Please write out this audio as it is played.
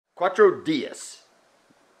Cuatro Dias.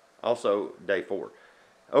 Also day 4.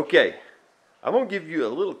 Okay, I'm going to give you a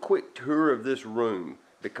little quick tour of this room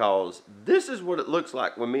because this is what it looks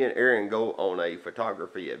like when me and Aaron go on a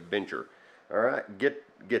photography adventure. All right, get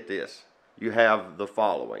this. You have the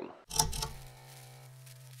following.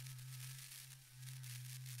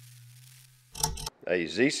 A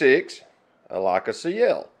Z6, a Leica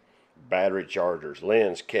CL, battery chargers,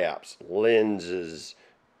 lens caps, lenses,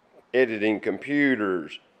 editing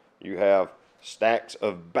computers. You have stacks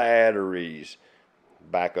of batteries,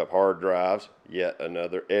 backup hard drives, yet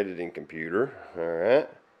another editing computer. All right,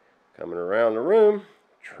 coming around the room,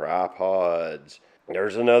 tripods.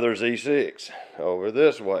 There's another Z6 over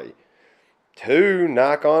this way. 2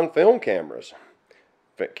 Nikon film cameras,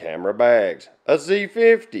 camera bags, a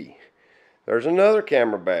Z50. There's another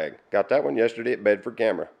camera bag. Got that one yesterday at Bedford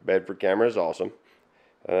Camera. Bedford Camera is awesome.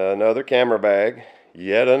 Another camera bag,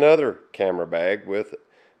 yet another camera bag with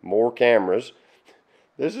more cameras.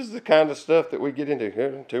 This is the kind of stuff that we get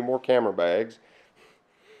into. 2 more camera bags.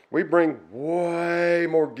 We bring way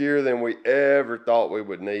more gear than we ever thought we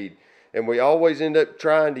would need. And we always end up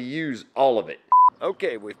trying to use all of it.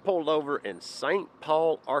 Okay, we've pulled over in St.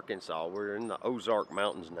 Paul, Arkansas. We're in the Ozark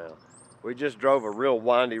Mountains now. We just drove a real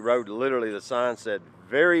windy road. Literally the sign said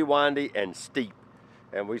very windy and steep.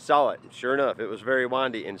 And we saw it. Sure enough, it was very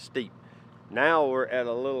windy and steep. Now we're at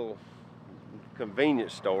a little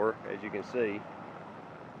convenience store, as you can see.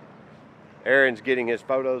 Aaron's getting his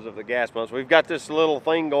photos of the gas pumps. We've got this little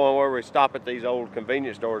thing going where we stop at these old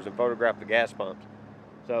convenience stores and photograph the gas pumps.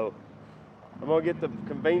 So I'm gonna get the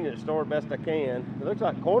convenience store best I can. It looks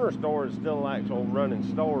like Corner Store is still an actual running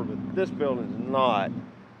store, but this building's not.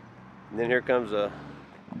 And then here comes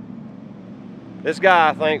this guy.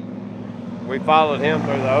 I think we followed him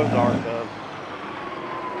through the Ozarks.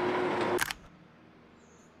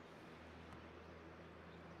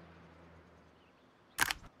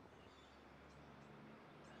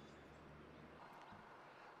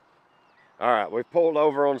 All right, we pulled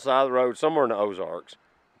over on the side of the road somewhere in the Ozarks.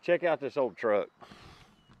 Check out this old truck.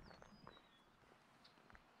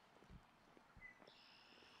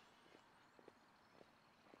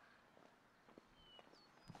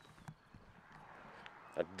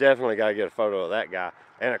 I definitely got to get a photo of that guy.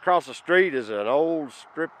 And across the street is an old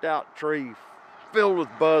stripped out tree filled with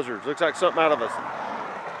buzzards. Looks like something out of us.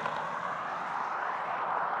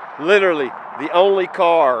 Literally the only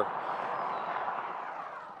car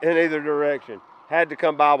in either direction. Had to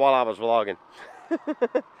come by while I was vlogging.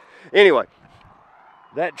 Anyway,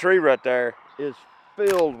 that tree right there is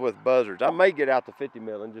filled with buzzards. I may get out the 50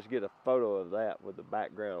 mil and just get a photo of that with the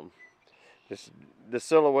background. The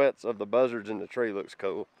silhouettes of the buzzards in the tree looks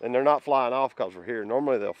cool. And they're not flying off because we're here.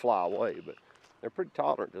 Normally they'll fly away, but they're pretty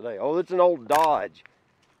tolerant today. Oh, it's an old Dodge.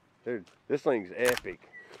 Dude, this thing's epic.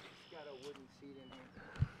 It's got a wooden seat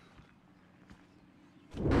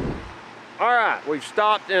in here. All right, we've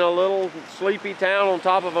stopped in a little sleepy town on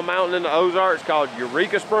top of a mountain in the Ozarks called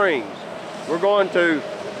Eureka Springs. We're going to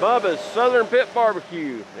Bubba's Southern Pit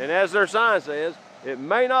Barbecue. And as their sign says, it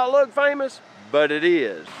may not look famous, but it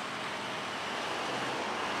is.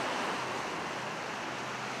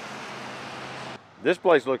 This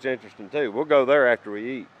place looks interesting too. We'll go there after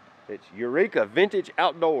we eat. It's Eureka Vintage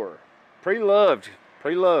Outdoor. Pre-loved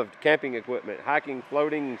camping equipment, hiking,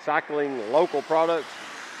 floating, cycling, local products,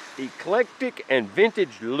 eclectic and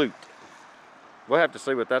vintage loot. We'll have to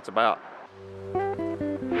see what that's about.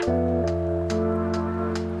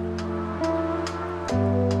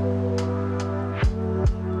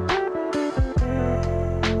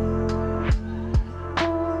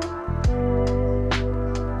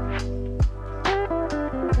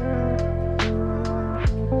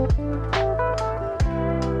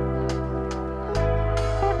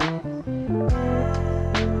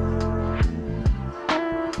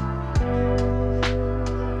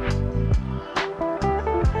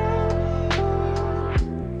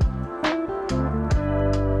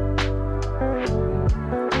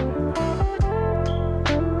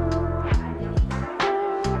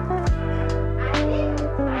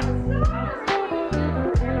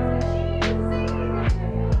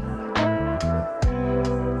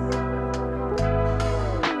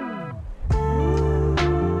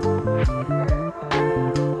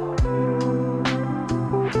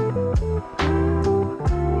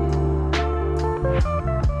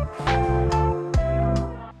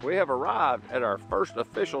 We have arrived at our first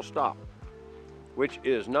official stop, which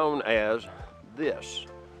is known as this.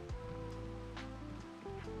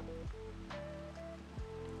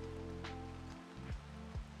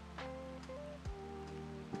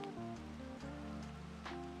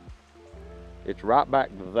 It's right back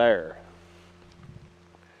there.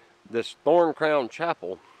 this Thorn Crown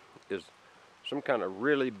Chapel is some kind of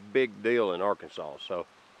really big deal in Arkansas. So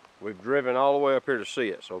we've driven all the way up here to see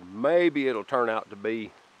it. So maybe it'll turn out to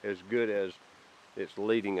be as good as it's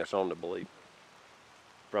leading us on to believe.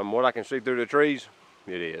 From what I can see through the trees,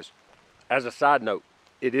 it is. As a side note,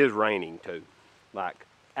 it is raining too, like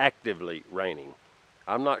actively raining.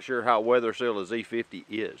 I'm not sure how weather sealed a Z50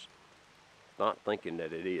 is. Not thinking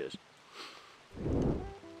that it is.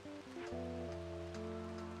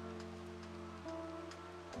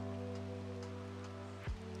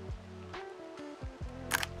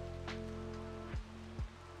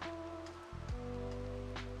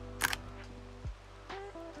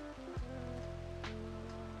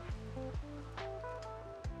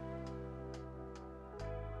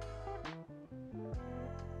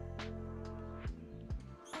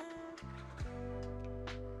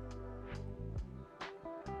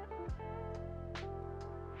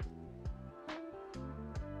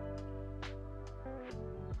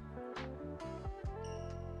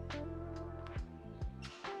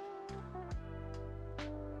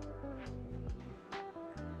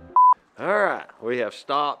 All right, we have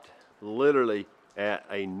stopped literally at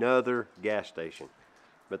another gas station.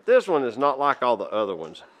 But this one is not like all the other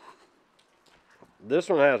ones. This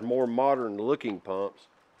one has more modern looking pumps,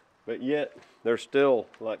 but yet they're still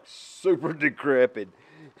like super decrepit.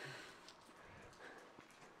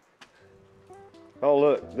 Oh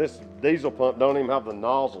look, this diesel pump don't even have the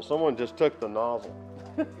nozzle. Someone just took the nozzle.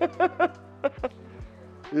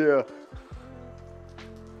 Yeah.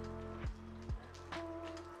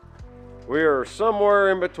 We are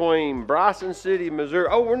somewhere in between Bryson City, Missouri.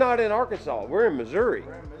 Oh, we're not in Arkansas. We're in Missouri.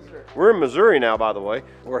 We're in Missouri now, by the way.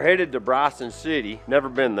 We're headed to Bryson City. Never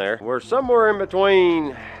been there. We're somewhere in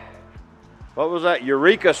between, what was that?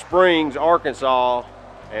 Eureka Springs, Arkansas,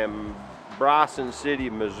 and Bryson City,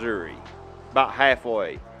 Missouri. About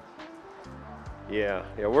halfway. Yeah,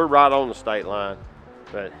 we're right on the state line.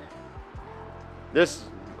 But this,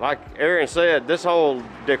 like Aaron said, this whole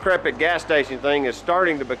decrepit gas station thing is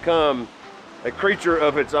starting to become a creature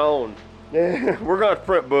of its own. Yeah, we're going to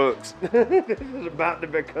print books. This is about to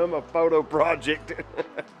become a photo project.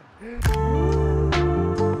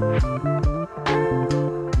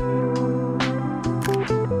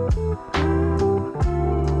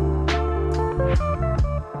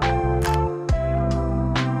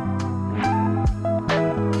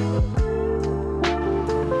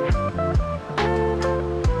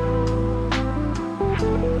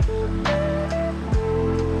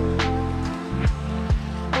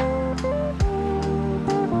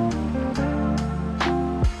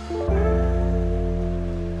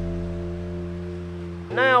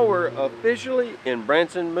 Now we're officially in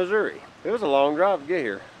Branson, Missouri. It was a long drive to get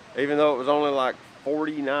here, even though it was only like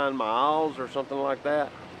 49 miles or something like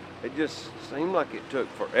that. It just seemed like it took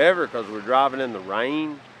forever because we're driving in the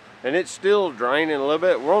rain, and it's still draining a little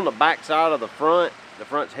bit. We're on the back side of the front. The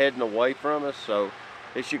front's heading away from us, so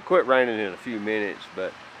it should quit raining in a few minutes,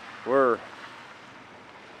 but we're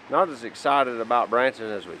not as excited about Branson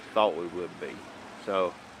as we thought we would be.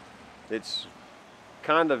 So it's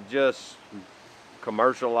kind of just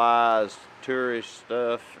commercialized tourist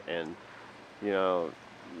stuff, and you know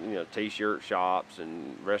t-shirt shops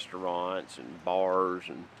and restaurants and bars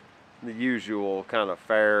and the usual kind of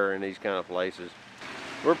fare in these kind of places.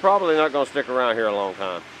 We're probably not going to stick around here a long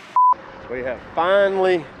time. We have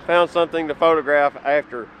finally found something to photograph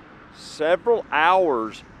after several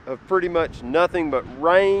hours of pretty much nothing but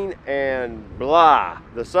rain and blah.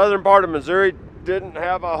 The southern part of Missouri didn't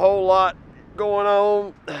have a whole lot going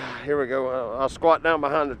on. Here we go. I'll squat down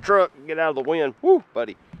behind the truck and get out of the wind. Woo,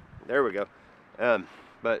 buddy. There we go.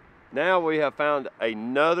 But now we have found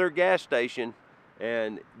another gas station,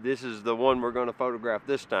 and this is the one we're going to photograph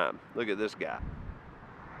this time. Look at this guy.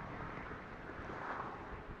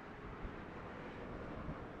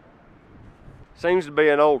 Seems to be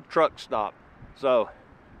an old truck stop. So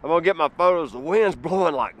I'm going to get my photos. The wind's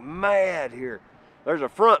blowing like mad here. There's a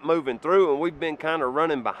front moving through, and we've been kind of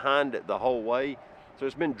running behind it the whole way. So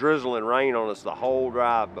it's been drizzling rain on us the whole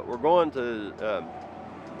drive. But we're going to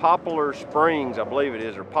Poplar Springs, I believe it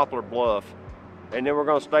is, or Poplar Bluff. And then we're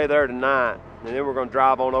going to stay there tonight. And then we're going to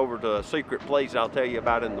drive on over to a secret place I'll tell you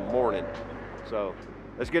about in the morning. So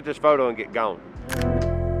let's get this photo and get going.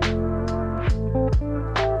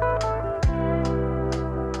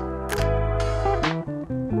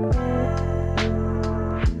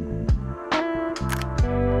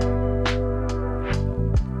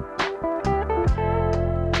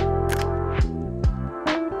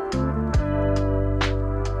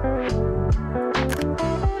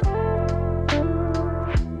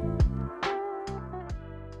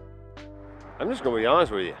 I'm just gonna be honest,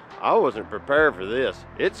 honest with you, I wasn't prepared for this.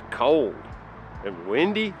 It's cold and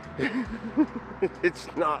windy. It's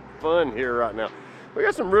not fun here right now. We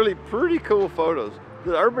got some really pretty cool photos.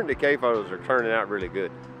 The urban decay photos are turning out really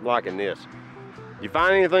good. I'm liking this. You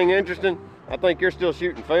find anything interesting? I think you're still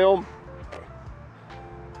shooting film.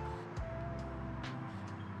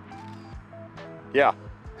 Yeah.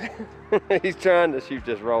 He's trying to shoot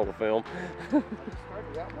this roll of film.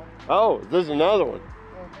 Oh, this is another one.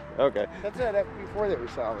 Yeah. Okay. That's that before they were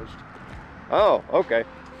salvaged. Oh, okay.